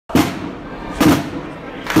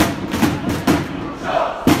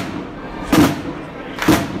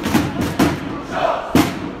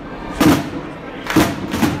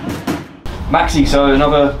Maxi, so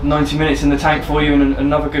another 90 minutes in the tank for you and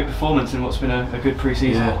another good performance in what's been a good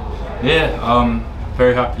pre-season.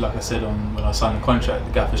 Very happy, like I said, when I signed the contract.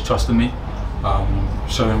 The gaffer's trusted me,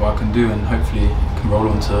 showing what I can do, and hopefully can roll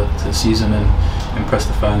on to the season and impress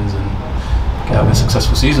the fans and have a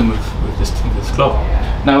successful season with this club.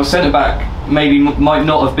 Now, centre-back maybe might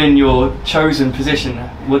not have been your chosen position,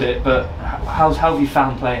 would it? But how have you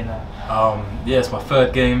found playing there? It's my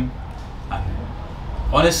third game, and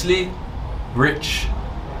honestly, Rich,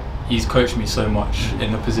 he's coached me so much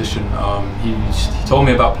in the position. He told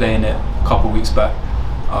me about playing it a couple of weeks back.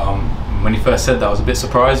 When he first said that, I was a bit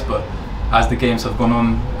surprised, but as the games have gone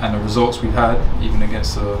on and the results we've had, even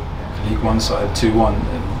against the League One side 2-1,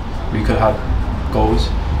 and we could have had goals,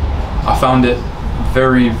 I found it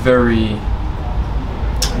very, very,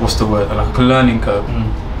 what's the word, like a learning curve,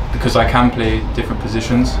 because I can play different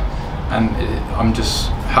positions, and I'm just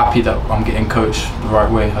happy that I'm getting coached the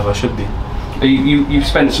right way, as I should be. You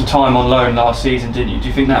spent some time on loan last season, didn't you? Do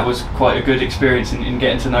you think that was quite a good experience in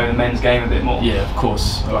getting to know the men's game a bit more? Yeah, of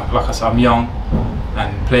course. Like I said, I'm young,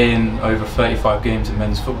 and playing over 35 games in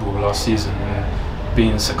men's football last season and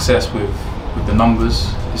being a success with the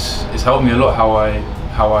numbers, it's helped me a lot how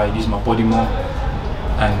I use my body more,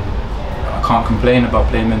 and I can't complain about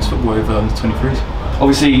playing men's football over under 23s.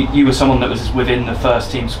 Obviously, you were someone that was within the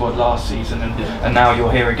first team squad last season, and now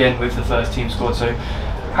you're here again with the first team squad. So,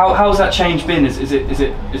 how's that change been? Is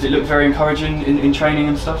it look very encouraging in training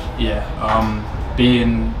and stuff? Yeah,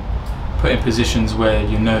 being put in positions where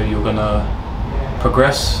you know you're gonna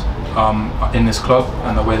progress in this club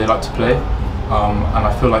and the way they like to play, and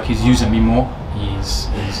I feel like he's using me more. He's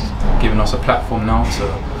giving us a platform now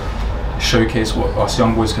to showcase what us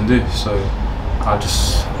young boys can do. So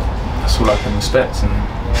that's all I can expect, and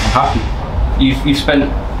I'm happy. You've spent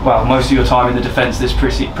most of your time in the defence this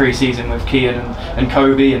pre-season with Kian and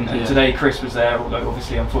Kobe, and today Chris was there, although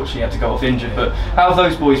obviously unfortunately had to go off injured. But how have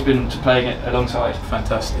those boys been to playing it alongside?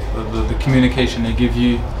 Fantastic. The communication they give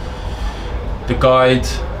you, the guide,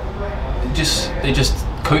 they just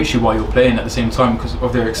coach you while you're playing at the same time because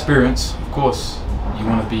of their experience. Of course, you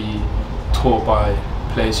want to be taught by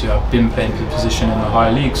players who have been playing the position in the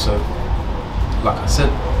higher league. So, like I said,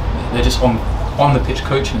 they're just on the pitch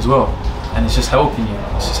coaching as well, and it's just helping you.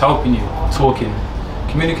 It's just helping you, talking.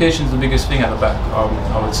 Communication is the biggest thing at the back,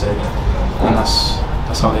 I would say, and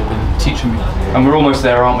that's how they've been teaching me. And we're almost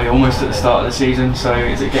there, aren't we? Almost at the start of the season. So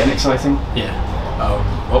is it getting exciting? Yeah.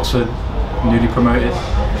 Oxford newly promoted,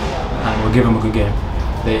 and we'll give them a good game.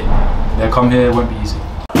 They'll come here. It won't be easy.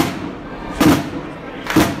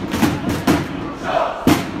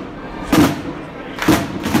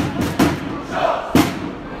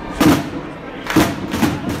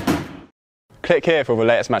 Click here for all the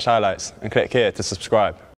latest match highlights and click here to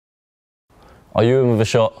subscribe. Are you in with a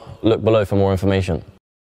shot? Look below for more information.